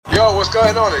Yo, what's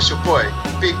going on? It's your boy,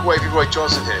 Big Wavy Roy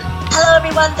Johnson here. Hello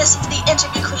everyone, this is the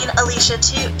interview queen Alicia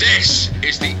too. This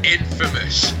is the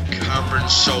infamous Cameron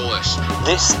Solis.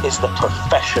 This is the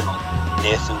professional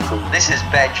Nathan Cruz. This is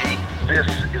Benji. This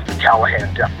is the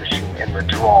Callahan Death Machine in the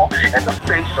draw, and the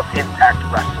face of Impact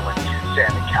Wrestling,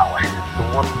 Sami Callihan.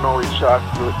 The one and only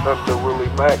Chocolate Thunder Willie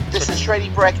Mack. This is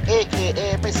Shreddy Breck,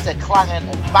 aka Mr. Clangin'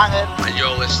 and Bangin'. And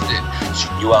you're listening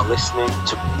You are listening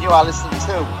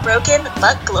to Broken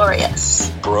but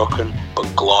Glorious. Broken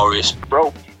but Glorious.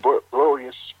 Broken but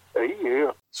Glorious. Hey,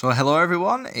 yeah. So hello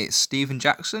everyone, it's Stephen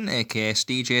Jackson, aka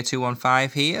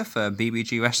STJ215 here for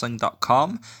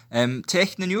bbgwrestling.com.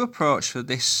 Taking a new approach for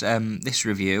this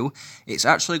review. It's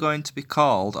actually going to be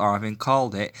called, or I've been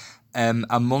called it,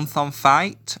 a month on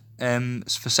Fight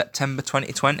for September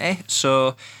 2020.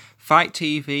 So Fight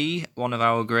TV, one of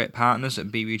our great partners at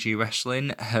BBG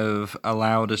Wrestling, have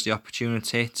allowed us the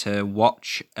opportunity to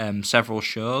watch several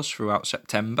shows throughout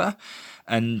September.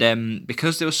 And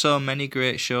because there were so many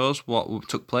great shows what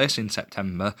took place in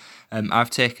September, I've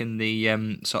taken the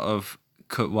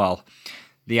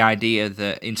the idea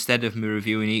that instead of me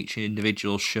reviewing each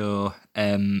individual show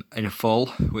in full,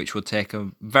 which would take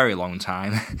a very long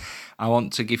time, I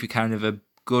want to give you kind of a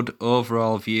good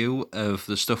overall view of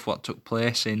the stuff what took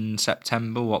place in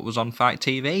September, what was on Fight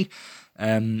TV.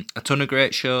 A ton of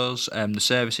great shows. The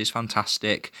service is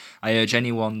fantastic. I urge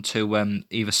anyone to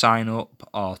either sign up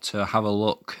or to have a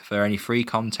look for any free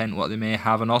content what they may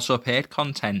have, and also paid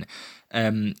content.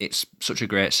 It's such a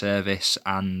great service,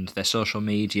 and their social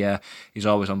media is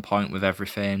always on point with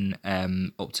everything,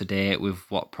 up to date with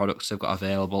what products they've got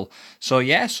available. So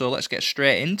let's get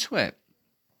straight into it.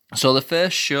 So the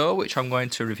first show, which I'm going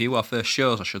to review, or first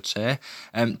shows I should say,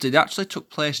 did actually took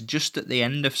place just at the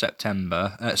end of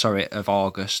of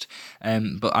August.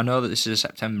 But I know that this is a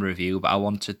September review, but I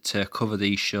wanted to cover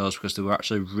these shows because they were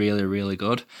actually really, really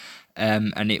good.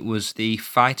 And it was the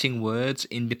Fighting Words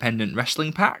Independent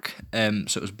Wrestling Pack.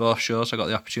 So it was both shows I got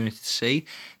the opportunity to see.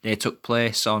 They took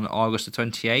place on August the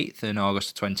 28th and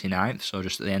August the 29th, so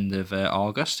just at the end of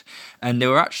August. And they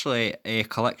were actually a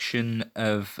collection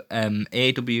of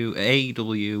AEW,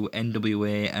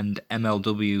 NWA and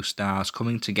MLW stars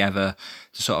coming together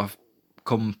to sort of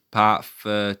come part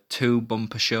for two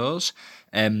bumper shows.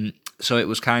 So it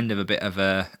was kind of a bit of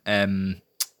a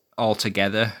all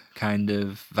together kind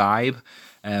of vibe.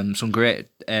 Some great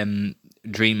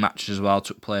dream matches as well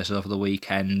took place over the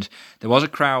weekend. There was a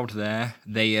crowd there.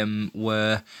 They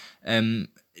were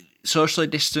socially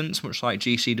distanced, much like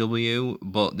GCW,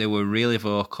 but they were really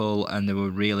vocal and they were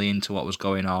really into what was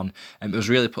going on. And it was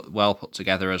really well put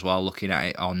together as well, looking at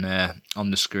it on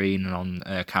the screen and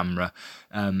on camera.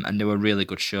 And they were really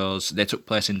good shows. They took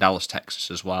place in Dallas,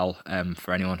 Texas as well,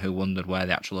 for anyone who wondered where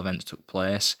the actual events took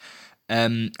place.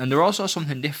 And they're also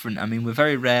something different. I mean, we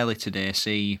very rarely today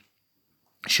see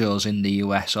shows in the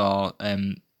US or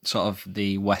sort of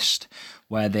the West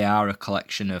where they are a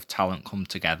collection of talent come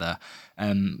together.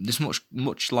 There's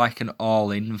much like an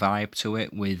all-in vibe to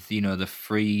it, with the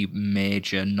three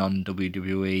major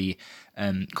non-WWE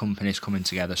companies coming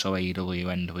together, so AEW,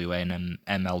 NWA, and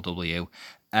MLW.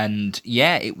 And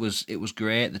yeah, it was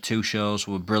great. The two shows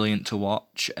were brilliant to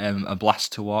watch, a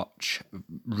blast to watch,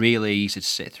 really easy to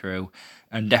sit through,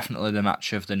 and definitely the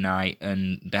match of the night,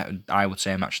 and I would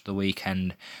say match of the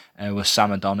weekend, was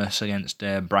Sam Adonis against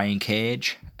Brian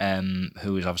Cage,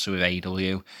 who is obviously with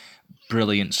AEW.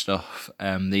 Brilliant stuff.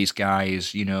 These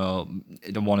guys,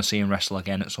 don't want to see him wrestle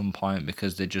again at some point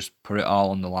because they just put it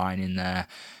all on the line in there.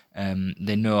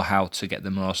 They know how to get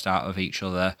the most out of each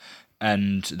other.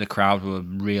 And the crowd were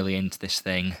really into this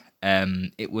thing.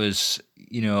 It was,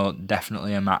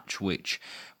 definitely a match which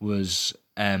was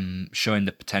showing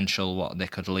the potential what they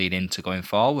could lead into going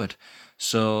forward.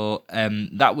 So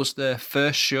that was the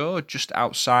first show just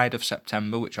outside of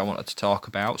September, which I wanted to talk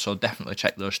about. So definitely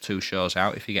check those two shows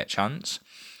out if you get a chance.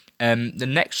 The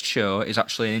next show is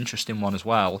actually an interesting one as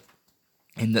well,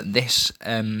 in that this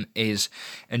is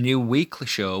a new weekly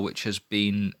show which has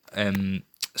been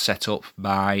set up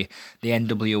by the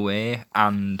NWA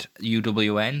and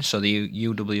UWN. So the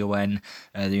UWN,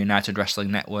 the United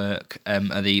Wrestling Network,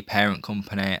 are the parent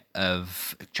company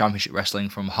of Championship Wrestling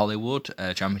from Hollywood,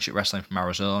 Championship Wrestling from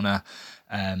Arizona,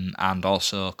 and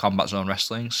also Combat Zone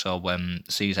Wrestling, so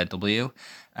CZW.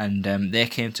 And they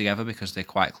came together because they're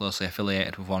quite closely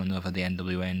affiliated with one another, the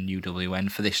NWA and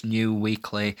UWN, for this new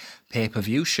weekly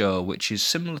pay-per-view show, which is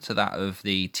similar to that of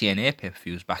the TNA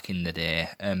pay-per-views back in the day,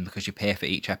 because you pay for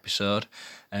each episode.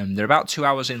 They're about 2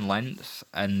 hours in length,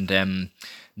 and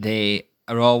they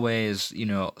are always,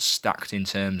 stacked in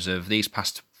terms of these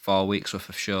past 4 weeks worth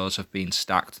of shows have been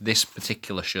stacked. This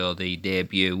particular show, the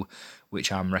debut,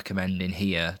 which I'm recommending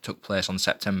here, took place on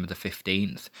September the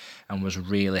 15th and was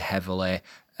really heavily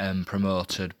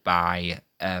promoted by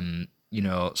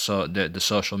so the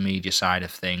social media side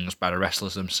of things, by the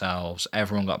wrestlers themselves.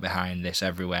 Everyone got behind this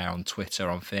everywhere, on Twitter,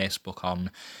 on Facebook,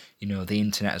 on the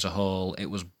internet as a whole. It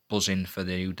was buzzing for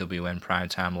the UWN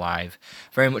Primetime Live.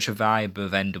 Very much a vibe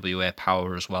of NWA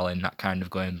Power as well, in that kind of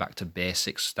going back to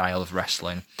basic style of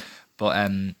wrestling. But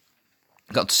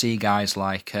got to see guys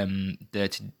like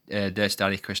Dirty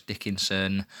Daddy Chris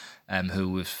Dickinson,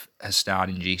 who has starred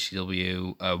in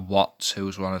GCW, Watts, who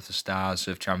was one of the stars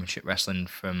of Championship Wrestling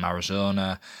from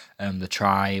Arizona, The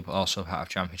Tribe, also part of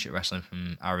Championship Wrestling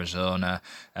from Arizona,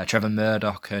 Trevor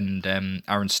Murdoch and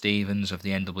Aaron Stevens of the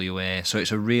NWA. So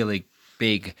it's a really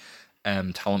big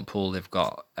talent pool they've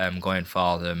got going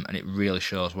for them, and it really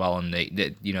shows well. And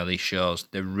these shows,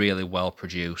 they're really well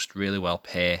produced, really well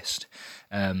paced.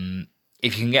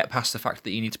 If you can get past the fact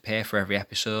that you need to pay for every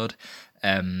episode,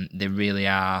 they really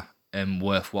are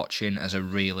worth watching as a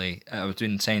really, I've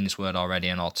been saying this word already,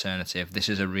 an alternative. This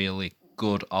is a really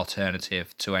good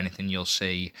alternative to anything you'll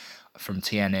see from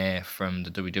TNA, from the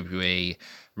WWE,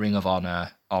 Ring of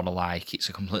Honor, or the like. It's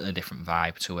a completely different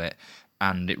vibe to it,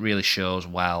 and it really shows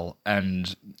well.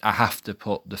 And I have to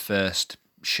put the first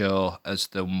show as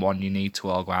the one you need to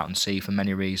all go out and see for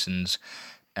many reasons.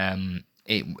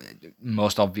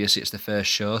 Most obvious, it's the first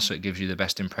show, so it gives you the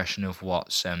best impression of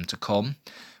what's to come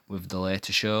with the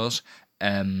later shows.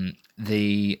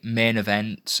 The main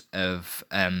event of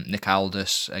Nick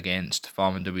Aldis against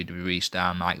former WWE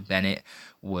star Mike Bennett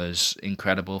was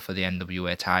incredible for the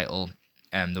NWA title.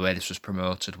 The way this was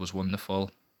promoted was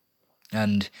wonderful,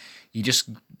 and you just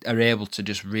are able to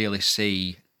just really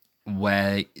see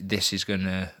where this is going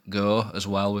to go as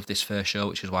well with this first show,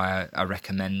 which is why I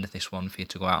recommend this one for you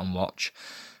to go out and watch,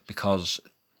 because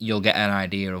you'll get an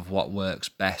idea of what works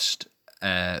best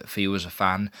for you as a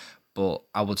fan. But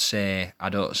I would say I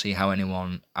don't see how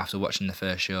anyone, after watching the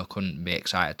first show, couldn't be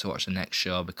excited to watch the next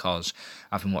show, because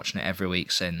I've been watching it every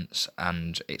week since,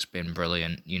 and it's been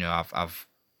brilliant. I've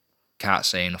can't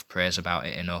say enough praise about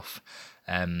it enough.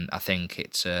 I think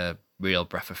it's a real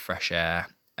breath of fresh air.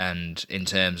 And in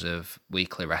terms of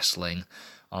weekly wrestling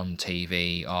on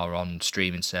TV or on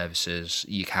streaming services,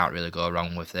 you can't really go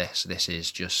wrong with this. This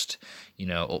is just,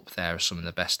 up there as some of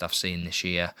the best I've seen this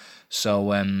year.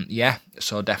 So,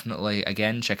 so definitely,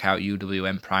 again, check out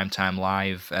UWN Primetime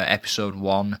Live, Episode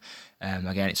 1.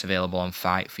 Again, it's available on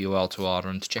Fight for you all to order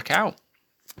and to check out.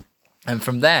 And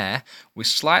from there, we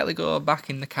slightly go back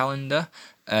in the calendar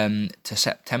to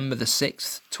September the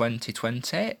 6th,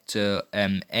 2020, to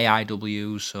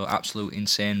AIW, so Absolute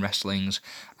Insane Wrestling's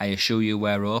I Assure You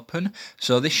We're Open.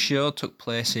 So this show took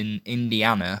place in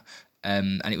Indiana,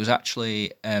 and it was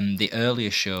actually the earlier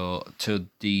show to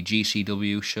the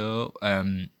GCW show,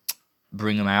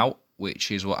 Bring 'Em Out,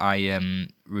 which is what I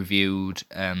reviewed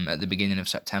at the beginning of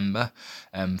September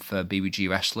for BBG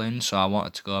Wrestling. So I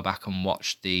wanted to go back and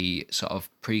watch the sort of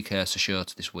precursor show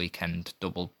to this weekend,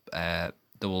 double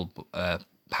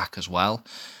pack as well.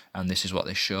 And this is what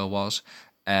this show was.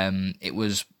 It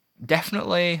was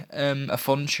definitely a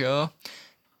fun show.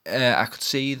 I could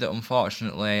see that,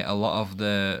 unfortunately, a lot of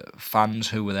the fans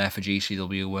who were there for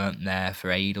GCW weren't there for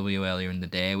AEW earlier in the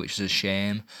day, which is a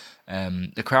shame.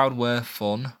 The crowd were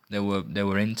fun. They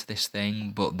were into this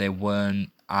thing, but they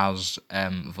weren't as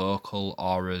vocal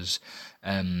or as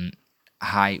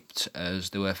hyped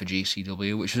as they were for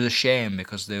GCW, which was a shame,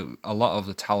 because a lot of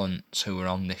the talents who were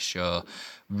on this show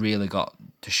really got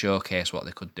to showcase what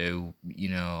they could do.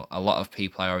 A lot of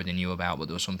people I already knew about, but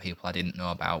there were some people I didn't know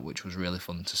about, which was really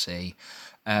fun to see.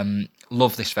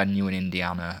 Love this venue in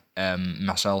Indiana.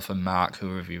 Myself and Mark, who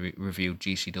reviewed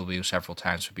GCW several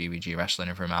times for BBG Wrestling,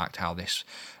 have remarked how this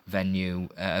venue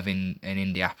in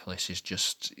Indianapolis is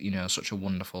just, such a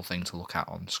wonderful thing to look at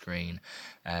on screen.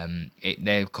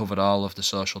 They've covered all of the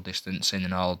social distancing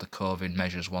and all of the COVID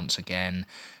measures once again.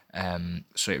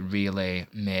 So it really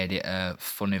made it a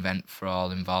fun event for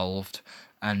all involved.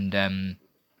 And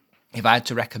if I had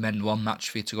to recommend one match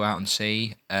for you to go out and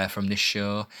see from this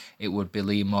show, it would be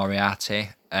Lee Moriarty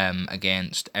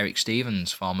against Eric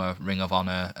Stevens, former Ring of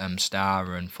Honor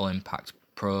star and Full Impact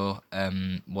Pro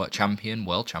world champion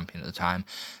at the time,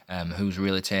 who's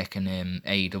really taken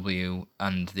AEW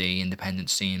and the independent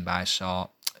scene by storm,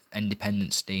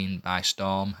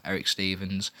 Eric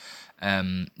Stevens.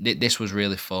 This was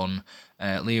really fun.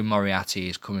 Liam Moriarty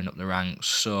is coming up the ranks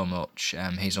so much.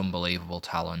 He's unbelievable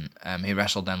talent. He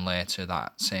wrestled then later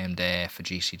that same day for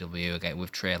GCW again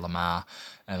with Trey Lamar,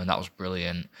 and that was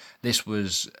brilliant. This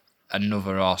was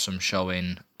another awesome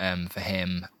showing for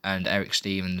him. And Eric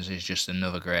Stevens is just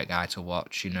another great guy to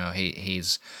watch.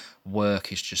 His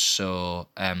work is just so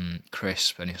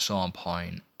crisp and he's so on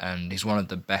point, and he's one of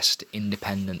the best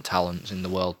independent talents in the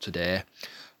world today,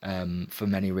 for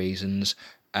many reasons.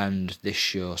 And this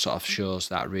show sort of shows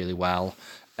that really well.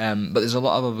 But there's a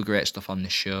lot of other great stuff on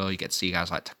this show. You get to see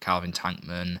guys like Calvin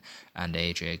Tankman and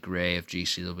AJ Gray of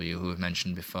GCW, who we've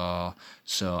mentioned before.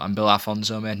 And Bill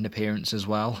Alfonso made an appearance as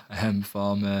well,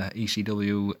 former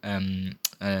ECW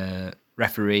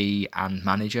referee and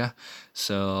manager.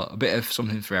 So a bit of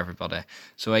something for everybody.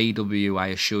 So AEW, I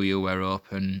assure you, we're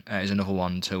open, is another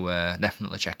one to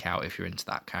definitely check out if you're into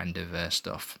that kind of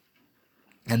stuff.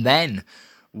 And then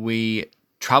we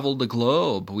travel the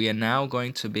globe. We are now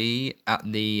going to be at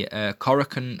the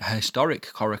historic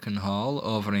Korakuen Hall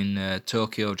over in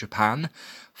Tokyo, Japan,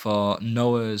 for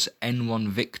Noah's N1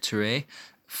 Victory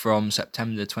from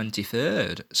September the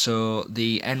 23rd. So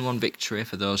the N1 Victory,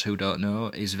 for those who don't know,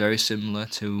 is very similar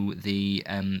to the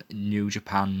New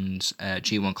Japan's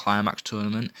G1 Climax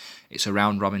tournament. It's a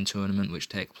round-robin tournament which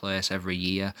takes place every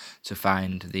year to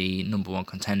find the number one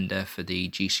contender for the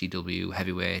GCW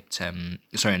heavyweight,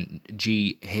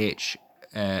 GH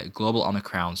Global Honor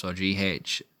Crown, so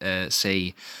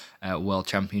GHC World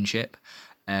Championship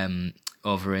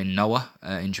over in Noah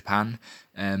in Japan.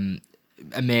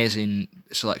 Amazing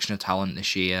selection of talent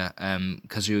this year.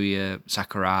 Kazuya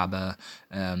Sakuraba,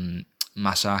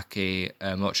 Masaki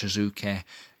Mochizuki,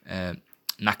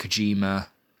 Nakajima,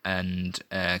 and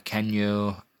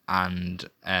Kenyo, and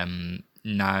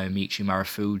Naomichi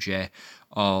Marufuji,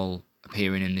 all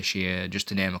appearing in this year, just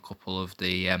to name a couple of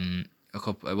the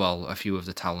a few of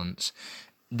the talents.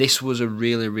 This was a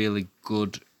really, really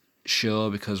good show,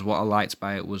 because what I liked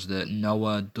by it was that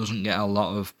Noah doesn't get a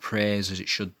lot of praise as it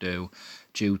should do,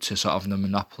 due to sort of the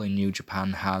monopoly New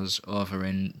Japan has over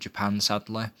in Japan,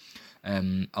 sadly.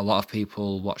 A lot of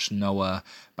people watched Noah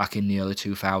back in the early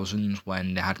 2000s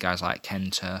when they had guys like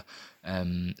Kenta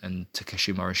and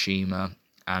Takeshi Morishima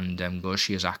and Go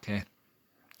Shiozaki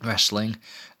wrestling,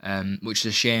 which is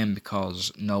a shame,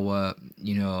 because Noah,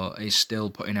 is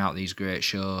still putting out these great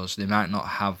shows. They might not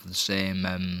have the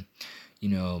same,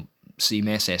 so you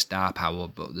may say star power,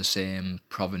 but the same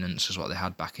provenance as what they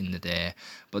had back in the day.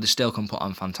 But they still can put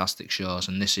on fantastic shows,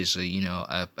 and this is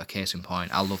a case in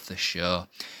point. I love this show.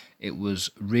 It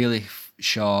was really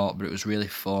short, but it was really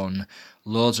fun.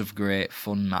 Loads of great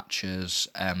fun matches.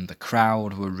 The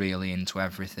crowd were really into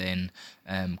everything.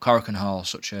 Korakuen Hall,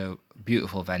 such a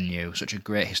beautiful venue, such a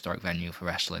great historic venue for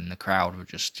wrestling. The crowd were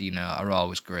just, are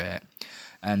always great.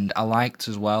 And I liked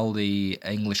as well the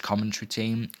English commentary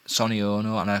team, Sonny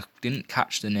Ono, and I didn't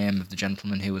catch the name of the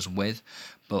gentleman who was with,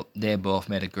 but they both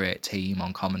made a great team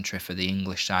on commentary for the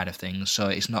English side of things. So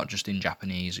it's not just in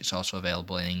Japanese, it's also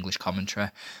available in English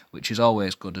commentary, which is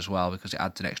always good as well, because it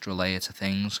adds an extra layer to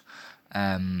things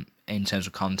in terms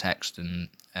of context and,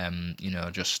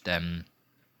 just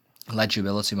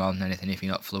legibility more than anything if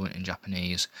you're not fluent in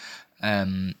Japanese.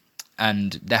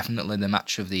 And definitely the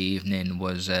match of the evening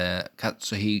was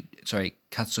Katsuhiko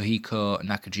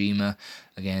Nakajima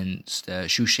against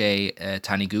Shuhei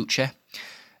Taniguchi.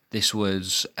 This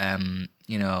was,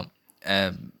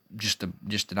 just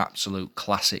an absolute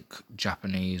classic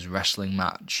Japanese wrestling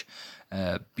match.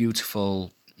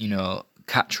 Beautiful,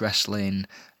 catch wrestling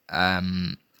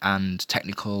and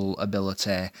technical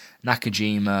ability.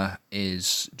 Nakajima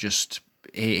is just...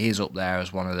 He's up there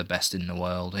as one of the best in the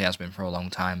world. He has been for a long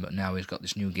time, but now he's got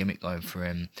this new gimmick going for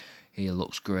him. He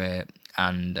looks great.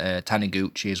 And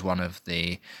Taniguchi is one of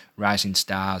the rising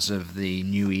stars of the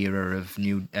new era of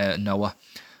Noah,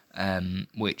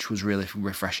 which was really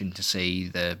refreshing to see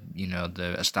the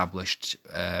established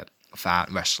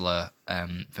wrestler,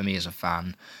 for me as a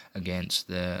fan, against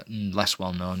the less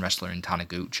well-known wrestler in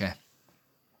Taniguchi.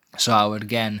 So I would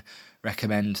again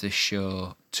recommend this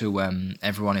show to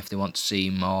everyone if they want to see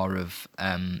more of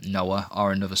Noah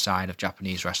or another side of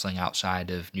Japanese wrestling outside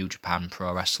of New Japan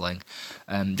Pro Wrestling.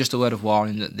 Just a word of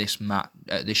warning that this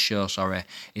show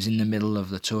is in the middle of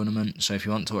the tournament, so if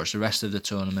you want to watch the rest of the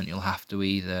tournament, you'll have to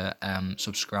either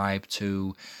subscribe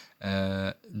to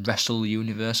Wrestle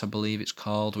Universe, I believe it's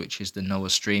called, which is the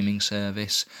Noah streaming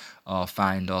service, or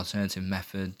find alternative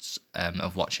methods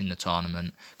of watching the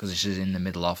tournament, because this is in the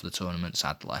middle of the tournament,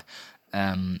 sadly.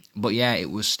 But yeah, it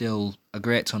was still a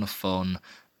great ton of fun,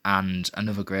 and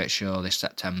another great show this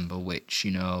September, which,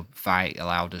 Fight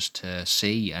allowed us to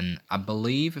see. And I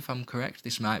believe, if I'm correct,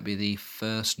 this might be the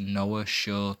first Noah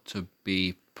show to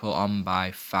be put on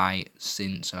by Fight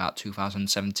since about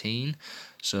 2017.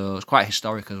 So it's quite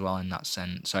historic as well in that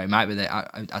sense. So it might be that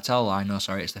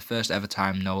it's the first ever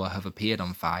time Noah have appeared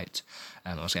on Fight.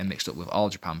 I was getting mixed up with All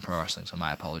Japan Pro Wrestling, so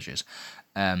my apologies.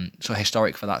 So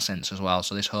historic for that sense as well.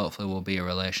 So this hopefully will be a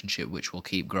relationship which will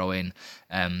keep growing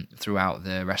throughout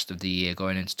the rest of the year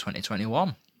going into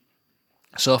 2021.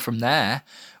 So from there,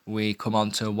 we come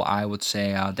on to what I would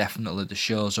say are definitely the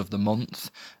shows of the month,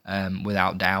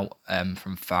 without doubt,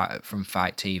 from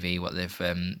Fight TV, what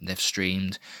they've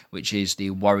streamed, which is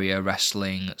the Warrior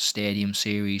Wrestling Stadium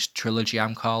Series trilogy,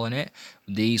 I'm calling it.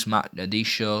 These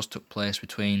shows took place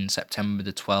between September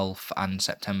the 12th and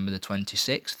September the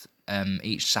 26th,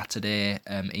 each Saturday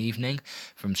evening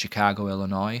from Chicago,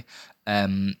 Illinois.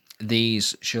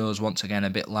 These shows, once again,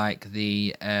 a bit like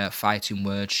the Fighting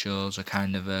Words shows, are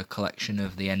kind of a collection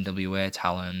of the NWA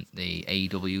talent, the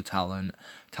AEW talent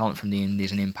from the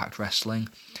Indies and Impact Wrestling.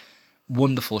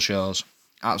 Wonderful shows.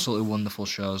 Absolutely wonderful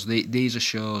shows. These are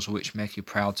shows which make you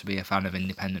proud to be a fan of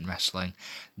independent wrestling.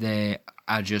 They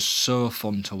are just so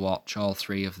fun to watch, all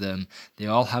three of them. They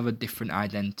all have a different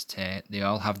identity. They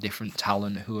all have different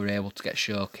talent who are able to get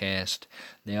showcased.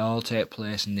 They all take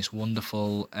place in this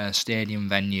wonderful stadium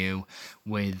venue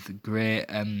with great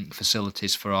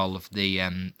facilities for all of the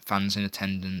fans in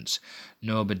attendance.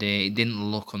 It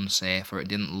didn't look unsafe, or it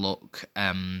didn't look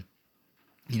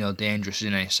dangerous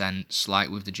in any sense, like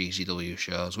with the GCW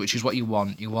shows, which is what you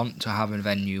want. You want to have a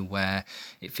venue where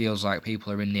it feels like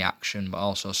people are in the action, but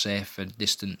also safe and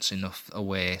distance enough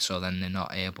away, so then they're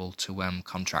not able to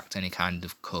contract any kind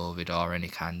of COVID or any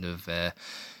kind of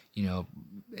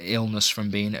illness from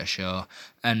being at a show.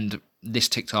 And this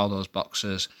ticked all those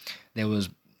boxes. There was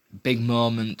big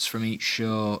moments from each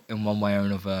show in one way or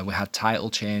another. We had title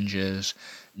changes.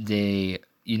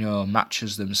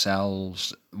 Matches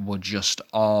themselves were just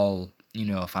all,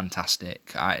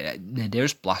 fantastic.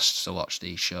 There's blasts to watch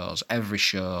these shows. Every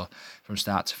show from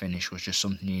start to finish was just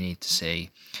something you need to see.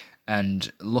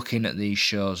 And looking at these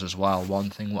shows as well, one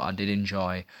thing what I did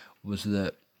enjoy was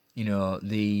that,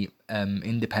 the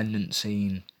independent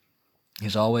scene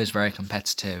is always very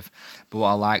competitive, but what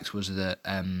I liked was that,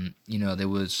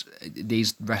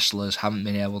 these wrestlers haven't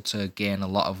been able to gain a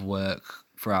lot of work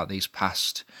throughout these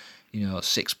past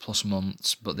 6+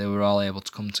 months, but they were all able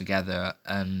to come together,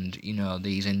 and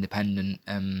these independent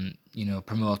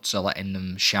promoters are letting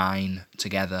them shine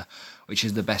together, which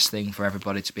is the best thing for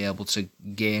everybody to be able to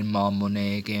gain more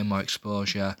money, gain more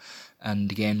exposure,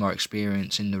 and gain more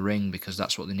experience in the ring, because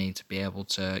that's what they need to be able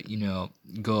to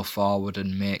go forward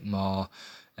and make more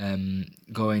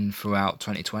going throughout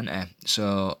 2020.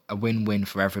 So a win-win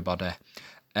for everybody.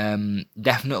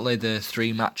 Definitely the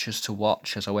 3 matches to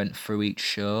watch as I went through each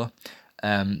show.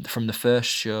 From the first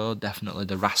show, definitely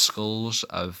the Rascals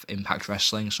of Impact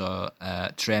Wrestling, so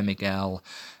Trey Miguel,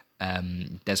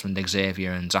 Desmond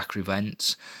Xavier and Zachary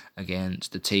Wentz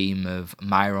against the team of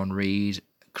Myron Reed,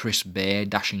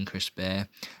 Dashing Chris Bay,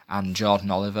 and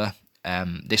Jordan Oliver.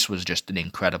 This was just an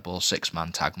incredible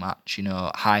 6-man tag match,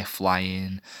 high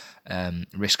flying,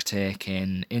 risk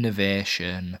taking,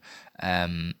 innovation,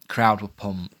 crowd were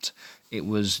pumped. It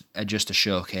was just a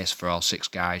showcase for all 6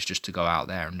 guys just to go out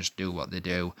there and just do what they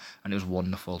do, and it was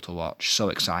wonderful to watch. So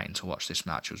exciting to watch this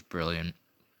match. It was brilliant.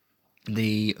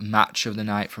 The match of the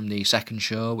night from the second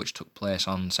show, which took place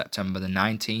on September the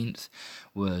 19th,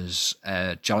 was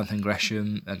Jonathan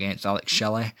Gresham against Alex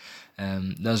Shelley.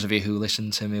 Those of you who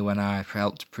listened to me when I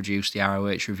helped produce the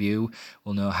ROH review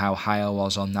will know how high I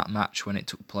was on that match when it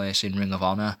took place in Ring of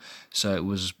Honor.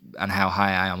 And how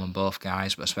high I am on both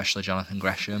guys, but especially Jonathan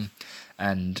Gresham.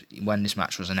 And when this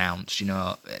match was announced,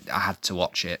 I had to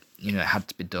watch it. It had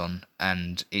to be done,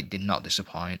 and it did not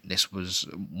disappoint. This was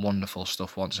wonderful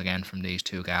stuff once again from these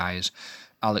 2 guys.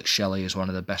 Alex Shelley is one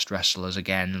of the best wrestlers,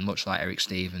 again, much like Eric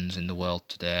Stevens, in the world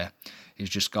today. He's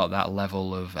just got that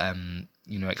level of,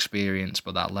 experience,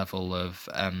 but that level of,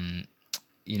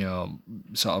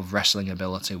 sort of wrestling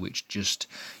ability, which just,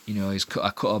 is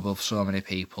a cut above so many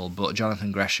people. But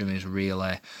Jonathan Gresham is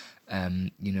really,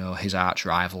 his arch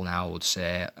rival now, I would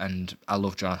say, and I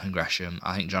love Jonathan Gresham.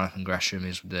 I think Jonathan Gresham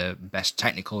is the best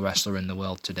technical wrestler in the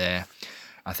world today.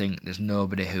 I think there's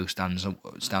nobody who stands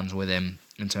with him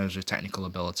in terms of technical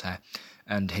ability,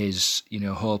 and his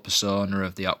whole persona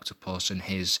of the octopus, and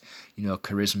his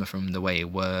charisma from the way he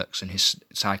works, and his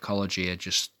psychology are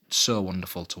just so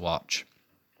wonderful to watch.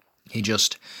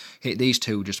 These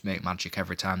 2 just make magic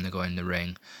every time they go in the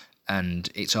ring, and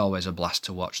it's always a blast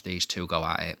to watch these 2 go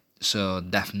at it. So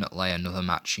definitely another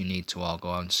match you need to all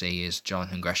go and see is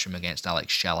Jonathan Gresham against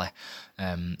Alex Shelley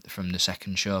from the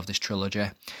second show of this trilogy.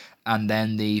 And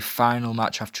then the final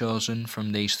match I've chosen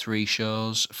from these 3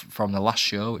 shows, from the last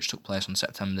show, which took place on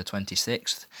September the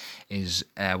 26th, is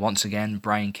once again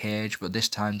Brian Cage, but this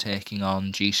time taking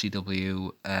on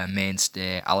GCW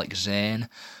mainstay Alex Zane.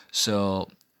 So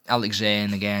Alex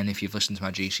Zane, again, if you've listened to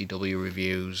my GCW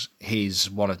reviews, he's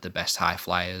one of the best high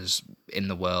flyers in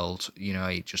the world. You know,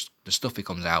 the stuff he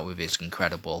comes out with is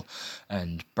incredible.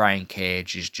 And Brian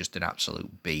Cage is just an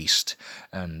absolute beast.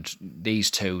 And these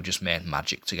two just made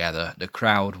magic together. The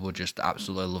crowd were just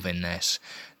absolutely loving this.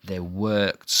 They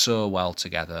worked so well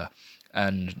together.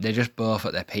 And they're just both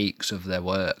at their peaks of their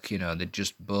work, you know, they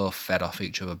just both fed off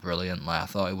each other brilliantly. I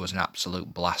thought it was an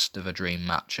absolute blast of a dream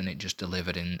match, and it just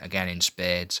delivered in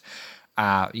spades.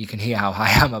 You can hear how I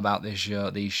am about these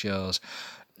shows.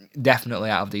 Definitely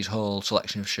out of these whole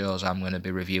selection of shows I'm going to be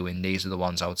reviewing, these are the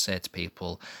ones I would say to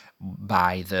people,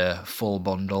 buy the full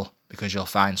bundle, because you'll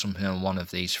find something on one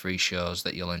of these 3 shows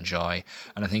that you'll enjoy.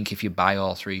 And I think if you buy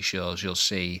all 3 shows, you'll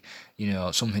see, you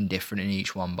know, something different in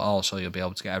each one, but also you'll be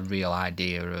able to get a real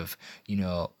idea of, you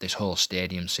know, this whole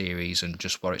Stadium series and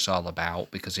just what it's all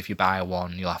about. Because if you buy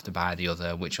one, you'll have to buy the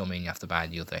other, which will mean you have to buy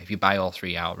the other. If you buy all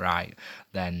 3 outright,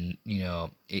 then, you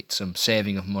know, it's some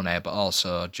saving of money, but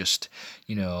also just,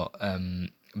 you know,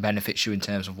 benefits you in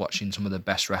terms of watching some of the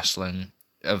best wrestling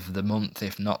of the month,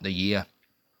 if not the year.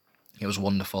 It was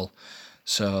wonderful.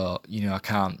 So, you know, I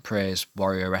can't praise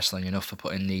Warrior Wrestling enough for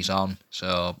putting these on.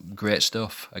 So, great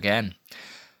stuff again.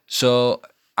 So,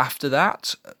 after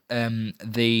that,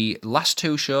 the last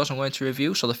 2 shows I'm going to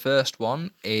review. So, the first one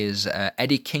is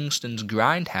Eddie Kingston's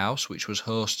Grindhouse, which was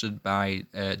hosted by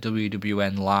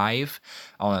WWN Live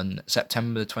on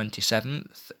September the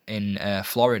 27th in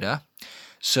Florida.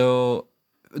 So,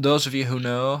 those of you who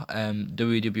know,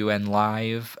 WWN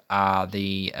Live are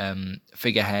the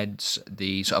figureheads,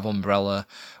 the sort of umbrella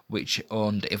which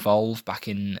owned Evolve back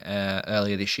in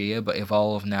earlier this year, but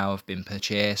Evolve now have been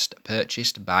purchased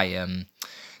by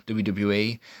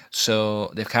WWE,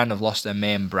 so they've kind of lost their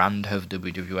main brand of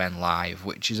WWN Live,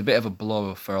 which is a bit of a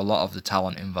blow for a lot of the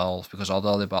talent involved, because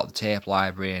although they bought the tape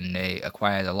library and they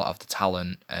acquired a lot of the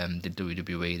talent, did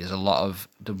WWE, there's a lot of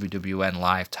WWN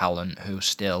Live talent who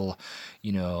still,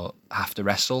 you know, have to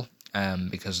wrestle,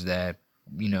 because they're,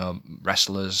 you know,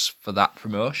 wrestlers for that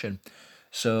promotion.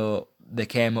 So they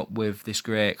came up with this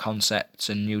great concept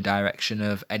and new direction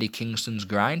of Eddie Kingston's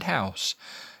Grindhouse.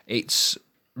 It's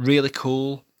really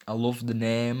cool. I love the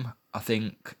name. I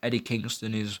think Eddie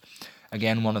Kingston is,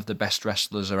 again, one of the best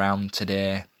wrestlers around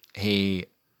today. He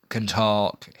can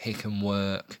talk, he can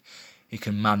work, he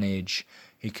can manage,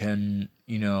 he can,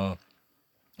 you know,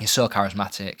 he's so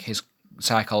charismatic. His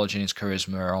psychology and his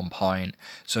charisma are on point.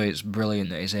 So it's brilliant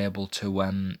that he's able to,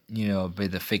 you know, be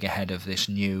the figurehead of this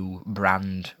new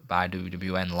brand by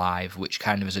WWN Live, which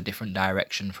kind of is a different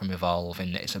direction from Evolve,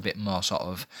 in that it's a bit more sort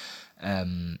of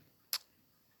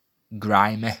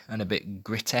grimy and a bit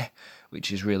gritty,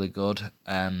 which is really good.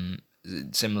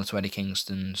 Similar to Eddie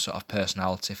Kingston's sort of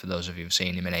personality, for those of you who've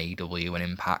seen him in AEW and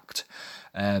Impact.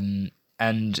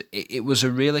 And it was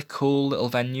a really cool little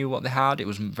venue what they had. It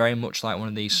was very much like one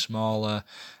of these smaller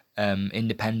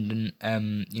independent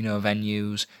you know,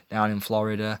 venues down in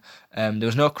Florida. There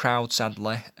was no crowd,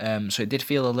 sadly, so it did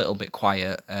feel a little bit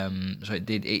quiet. So it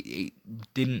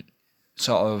didn't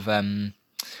sort of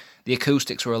the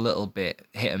acoustics were a little bit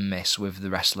hit and miss with the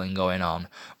wrestling going on,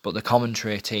 but the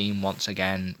commentary team once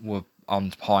again were on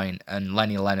point, and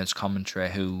Lenny Leonard's commentary,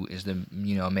 who is the,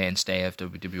 you know, mainstay of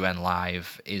WWN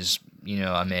Live, is, you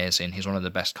know, amazing. He's one of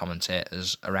the best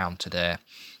commentators around today,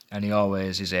 and he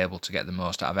always is able to get the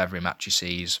most out of every match he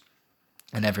sees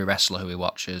and every wrestler who he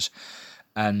watches.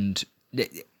 And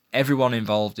everyone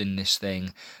involved in this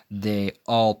thing, they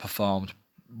all performed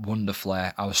wonderfully.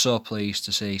 I was so pleased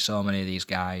to see so many of these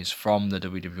guys from the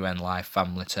WWN Live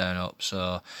family turn up.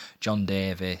 So John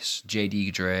Davis,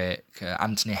 JD Drake,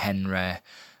 Anthony Henry,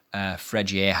 Fred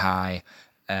Yehai.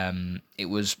 It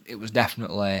was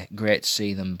definitely great to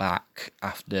see them back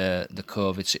after the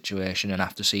COVID situation, and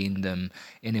after seeing them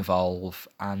in Evolve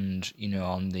and, you know,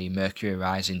 on the Mercury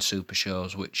Rising Super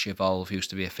shows, which Evolve used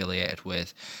to be affiliated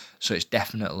with. So it's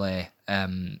definitely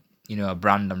you know, a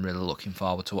brand I'm really looking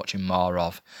forward to watching more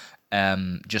of.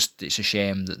 Just it's a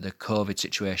shame that the COVID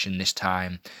situation this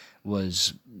time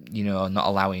was, you know, not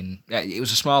allowing. It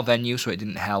was a small venue, so it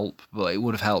didn't help, but it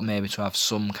would have helped maybe to have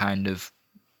some kind of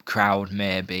crowd,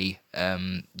 maybe,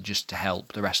 just to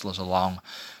help the wrestlers along.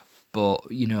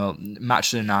 But,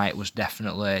 match of the night was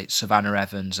definitely Savannah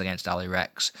Evans against Ali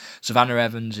Rex. Savannah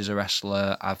Evans is a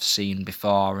wrestler I've seen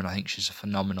before, and I think she's a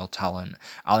phenomenal talent.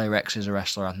 Ali Rex is a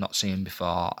wrestler I've not seen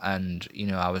before, and,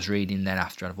 I was reading then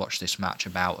after I'd watched this match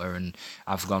about her, and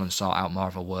I've gone and sought out more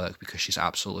of her work because she's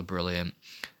absolutely brilliant.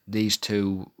 These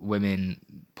two women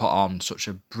put on such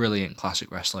a brilliant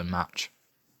classic wrestling match.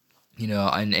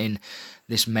 And in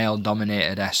this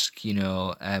male-dominated-esque,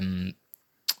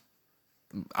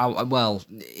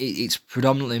 it's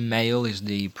predominantly male is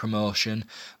the promotion,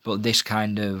 but this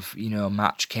kind of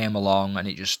match came along and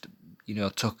it just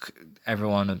took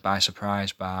everyone by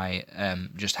surprise by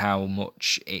just how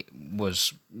much it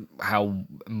was, how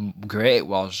great it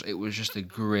was. It was just a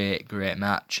great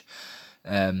match,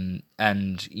 and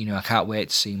I can't wait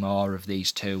to see more of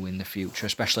these two in the future,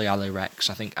 especially Ali Rex.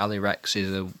 I think Ali Rex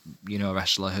is a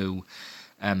wrestler who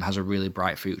has a really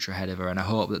bright future ahead of her, and I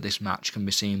hope that this match can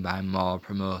be seen by more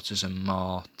promoters and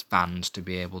more fans to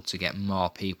be able to get more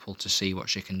people to see what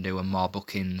she can do and more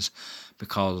bookings,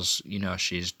 because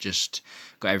she's just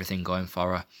got everything going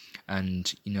for her,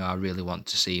 and I really want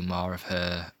to see more of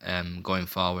her going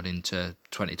forward into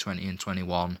 2020 and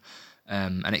 21,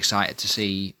 and excited to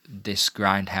see this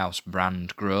Grindhouse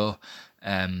brand grow.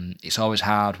 It's always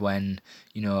hard when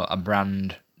a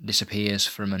brand disappears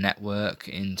from a network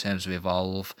in terms of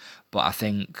Evolve, but I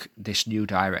think this new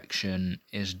direction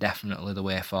is definitely the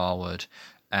way forward,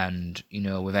 and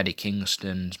with Eddie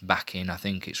Kingston's backing, I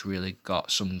think it's really got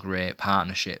some great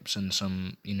partnerships and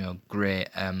some great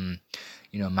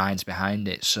minds behind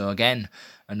it. So again,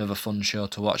 another fun show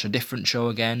to watch, a different show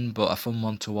again, but a fun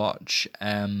one to watch.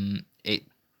 I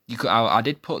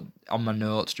did put on my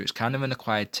notes that it's kind of an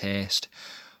acquired taste,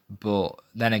 but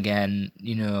then again,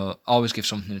 always give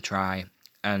something a try.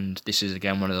 And this is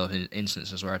again one of those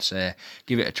instances where I'd say,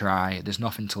 give it a try. There's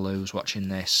nothing to lose watching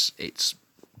this. It's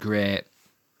great.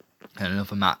 And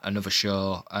another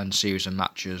show and series of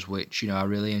matches which I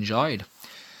really enjoyed.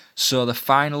 So the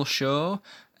final show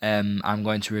I'm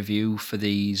going to review for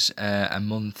these a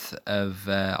month of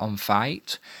On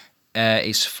Fight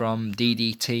is from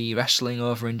DDT Wrestling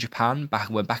over in Japan.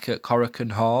 We're back at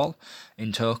Korakuen Hall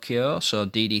in Tokyo. So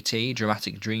DDT,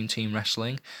 Dramatic Dream Team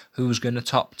Wrestling, Who's Gonna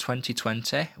Top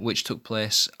 2020, which took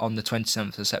place on the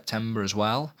 27th of September as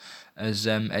well as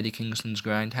Eddie Kingston's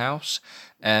Grindhouse.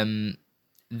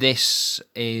 This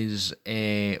is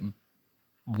a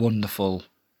wonderful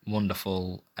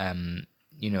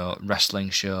wrestling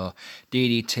show.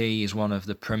 DDT is one of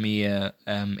the premier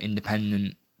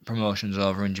independent promotions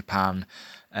over in Japan.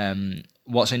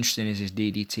 What's interesting is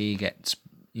DDT gets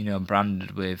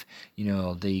branded with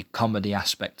the comedy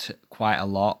aspect quite a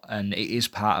lot, and it is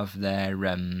part of their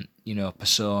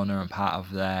persona and part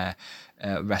of their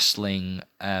wrestling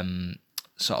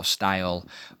sort of style,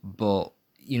 but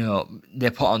they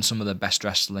put on some of the best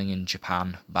wrestling in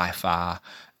Japan by far.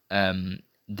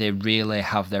 They really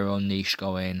have their own niche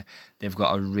going. They've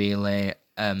got a really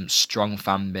strong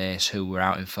fan base who were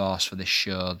out in force for this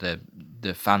show.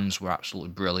 The fans were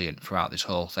absolutely brilliant throughout this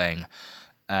whole thing.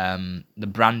 The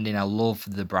branding, I love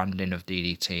the branding of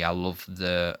DDT. I love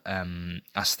the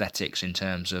aesthetics in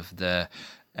terms of the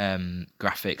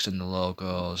graphics and the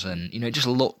logos, and it just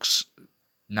looks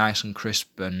nice and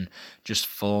crisp and just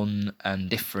fun and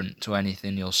different to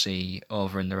anything you'll see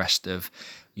over in the rest of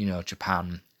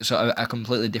Japan. So a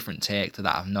completely different take to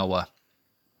that of Noah,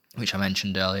 which I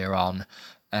mentioned earlier on,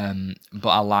 but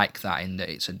I like that in that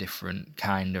it's a different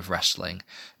kind of wrestling.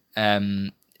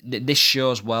 This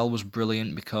show as well was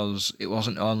brilliant because it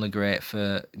wasn't only great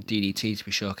for DDT to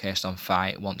be showcased on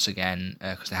Fight once again,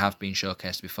 because they have been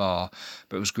showcased before,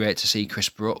 but it was great to see Chris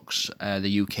Brooks,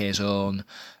 the UK's own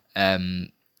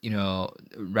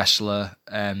wrestler,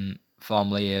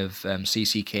 formerly of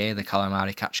CCK, the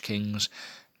Calamari Catch Kings,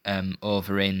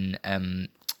 over in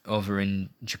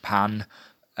Japan.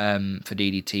 For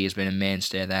DDT has been a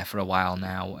mainstay there for a while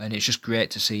now, and it's just great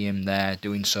to see him there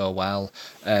doing so well.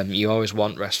 You always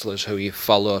want wrestlers who you've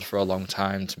followed for a long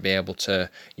time to be able to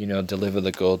deliver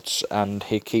the goods, and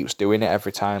he keeps doing it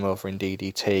every time over in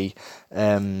DDT.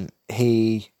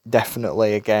 He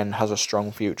definitely again has a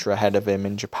strong future ahead of him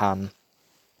in Japan,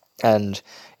 and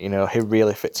he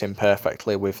really fits in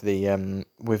perfectly with the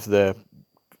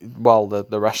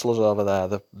wrestlers over there.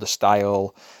 The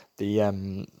style,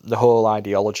 the whole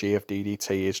ideology of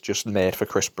DDT is just made for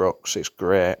Chris Brooks. It's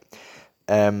great.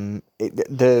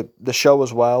 The show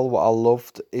as well, what I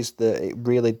loved is that it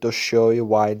really does show you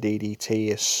why DDT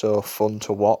is so fun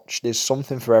to watch. There's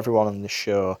something for everyone on this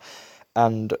show,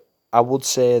 and I would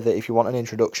say that if you want an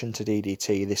introduction to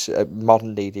DDT, this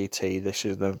modern DDT, this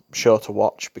is the show to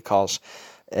watch, because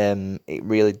It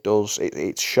really does.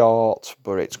 It's short,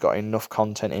 but it's got enough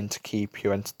content in to keep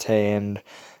you entertained.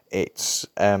 It's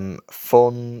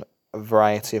fun, a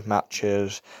variety of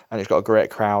matches, and it's got a great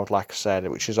crowd, like I said,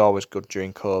 which is always good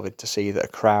during COVID to see that a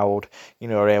crowd,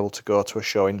 are able to go to a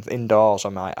show indoors, I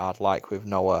might add, like with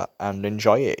Noah, and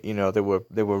enjoy it. They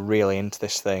were really into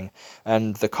this thing,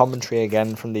 and the commentary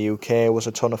again from the UK was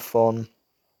a ton of fun.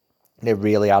 They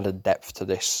really added depth to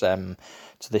this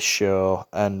show,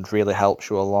 and really helps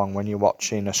you along when you're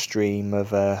watching a stream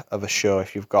of a show.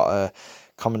 If you've got a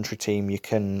commentary team, you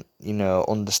can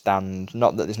understand.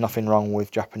 Not that there's nothing wrong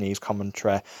with Japanese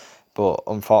commentary, but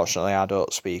unfortunately I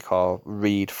don't speak or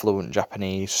read fluent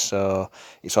Japanese, so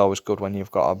it's always good when you've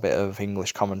got a bit of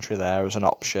English commentary there as an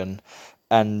option.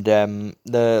 And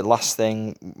the last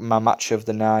thing, my match of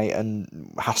the night,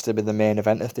 and has to be the main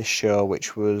event of this show,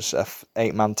 which was a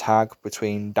 8-man tag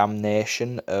between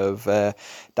Damnation of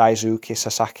Daisuke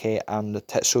Sasaki and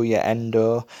Tetsuya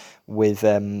Endo, with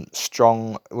the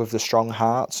strong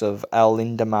hearts of El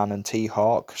Lindaman and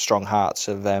T-Hawk, strong hearts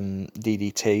of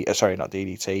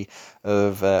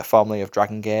formerly of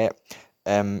Dragon Gate.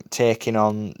 Taking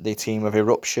on the team of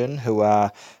Eruption, who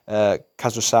are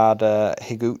Kazusada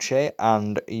Higuchi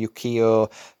and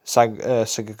Yukio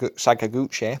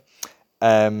Sakaguchi.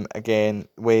 Again,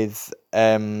 with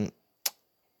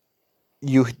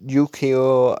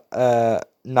Yukio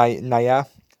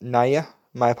Naya,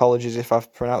 my apologies if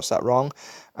I've pronounced that wrong,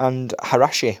 and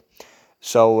Harashi.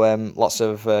 So lots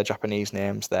of Japanese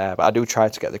names there, but I do try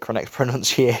to get the correct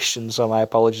pronunciation, so my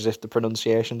apologies if the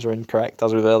pronunciations are incorrect,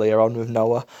 as with earlier on with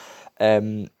Noah.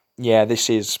 This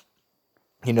is,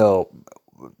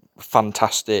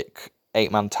 fantastic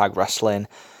 8-man tag wrestling.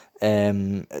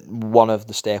 One of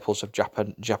the staples of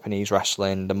Japanese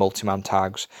wrestling, the multi-man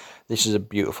tags. This is a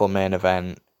beautiful main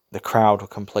event. The crowd were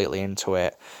completely into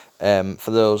it.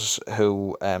 For those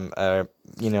who are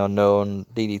known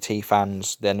DDT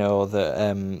fans, they know that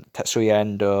Tetsuya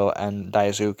Endo and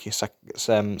Daisuke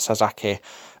Sasaki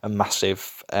are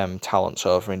massive talents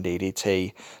over in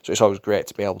DDT, so it's always great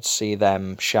to be able to see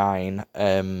them shine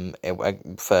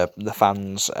for the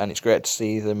fans, and it's great to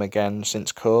see them again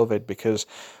since COVID, because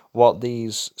what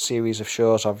these series of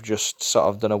shows I've just sort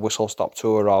of done a whistle-stop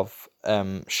tour of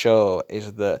show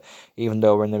is that even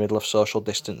though we're in the middle of social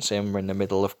distancing, we're in the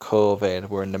middle of COVID,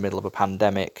 we're in the middle of a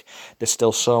pandemic, there's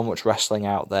still so much wrestling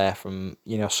out there from,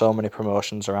 so many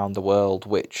promotions around the world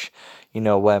which,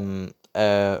 doing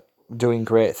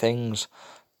great things.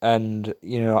 And,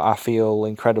 I feel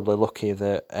incredibly lucky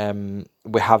that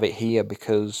we have it here,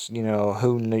 because,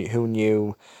 who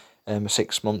knew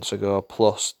 6 months ago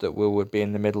plus that we would be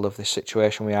in the middle of this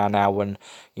situation we are now, when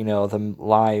the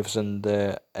lives and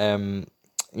the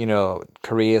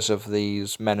careers of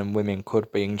these men and women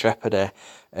could be in jeopardy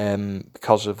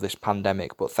because of this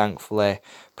pandemic. But thankfully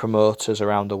promoters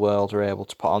around the world are able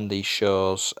to put on these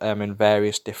shows in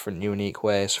various different unique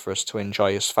ways for us to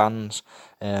enjoy as fans,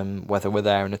 whether we're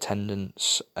there in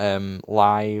attendance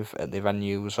live at the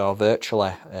venues or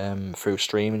virtually through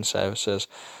streaming services.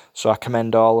 So I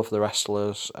commend all of the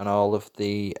wrestlers and all of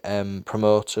the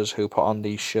promoters who put on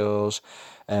these shows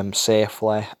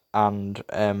safely, and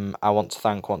I want to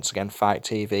thank once again Fight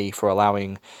TV for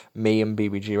allowing me and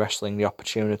BBG Wrestling the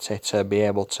opportunity to be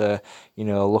able to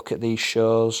look at these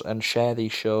shows and share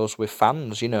these shows with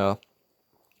fans, and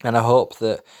I hope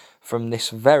that from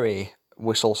this very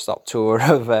whistle-stop tour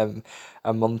of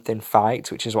a month in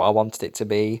Fight, which is what I wanted it to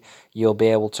be, you'll be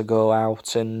able to go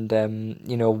out and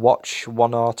watch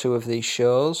one or two of these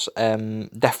shows.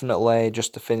 Definitely,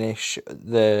 just to finish,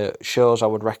 the shows I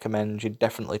would recommend you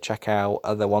definitely check out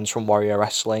are the ones from Warrior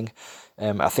Wrestling.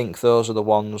 I think those are the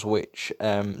ones which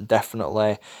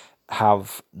definitely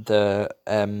have the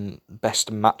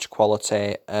best match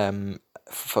quality.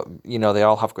 They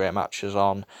all have great matches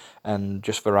on, and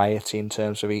just variety in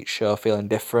terms of each show feeling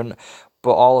different.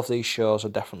 But all of these shows are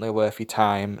definitely worth your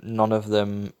time. None of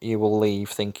them you will leave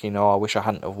thinking, I wish I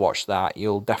hadn't have watched that.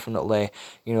 You'll definitely,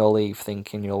 leave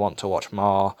thinking you'll want to watch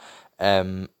more.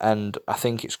 And I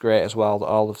think it's great as well that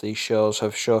all of these shows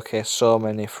have showcased so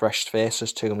many fresh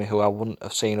faces to me who I wouldn't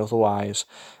have seen otherwise,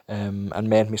 and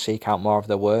made me seek out more of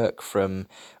their work from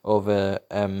over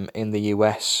in the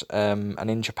US and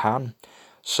in Japan.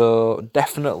 So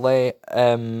definitely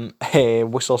a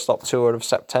whistle-stop tour of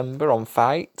September on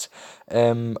Fight,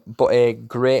 but a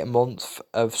great month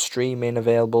of streaming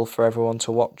available for everyone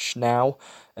to watch now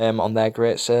on their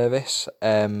great service,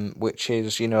 which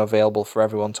is available for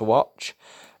everyone to watch.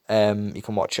 You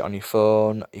can watch it on your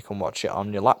phone, you can watch it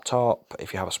on your laptop.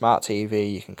 If you have a smart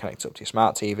TV, you can connect it up to your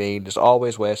smart TV. There's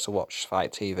always ways to watch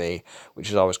Fight TV, which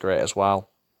is always great as well.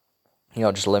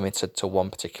 just limited to one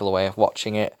particular way of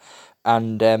watching it.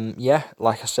 And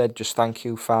like I said, just thank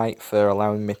you, Fight, for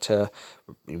allowing me to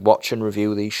watch and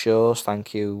review these shows.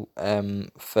 Thank you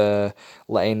for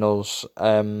letting us,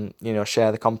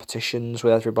 share the competitions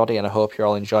with everybody. And I hope you're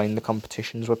all enjoying the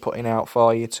competitions we're putting out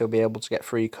for you to be able to get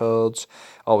free codes.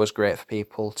 Always great for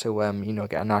people to,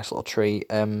 get a nice little treat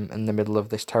in the middle of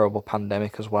this terrible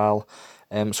pandemic as well.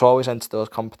 So always enter those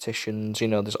competitions.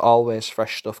 There's always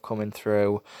fresh stuff coming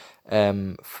through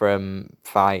from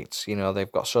Fights.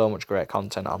 They've got so much great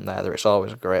content on there that it's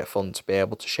always great fun to be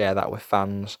able to share that with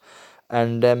fans.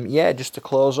 And just to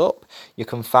close up, you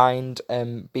can find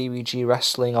BBG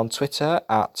Wrestling on Twitter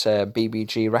at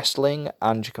BBG Wrestling,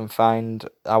 and you can find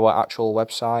our actual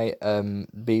website,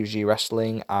 BBG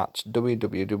Wrestling, at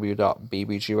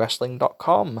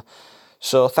www.bbgwrestling.com.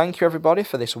 So thank you, everybody,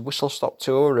 for this whistle-stop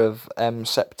tour of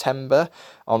September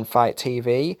on Fight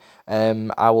TV.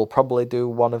 I will probably do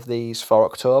one of these for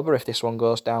October if this one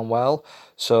goes down well.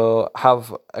 So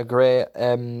have a great,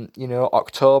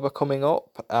 October coming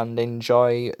up, and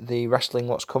enjoy the wrestling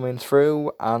what's coming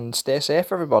through, and stay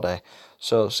safe, everybody.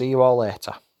 So see you all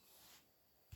later.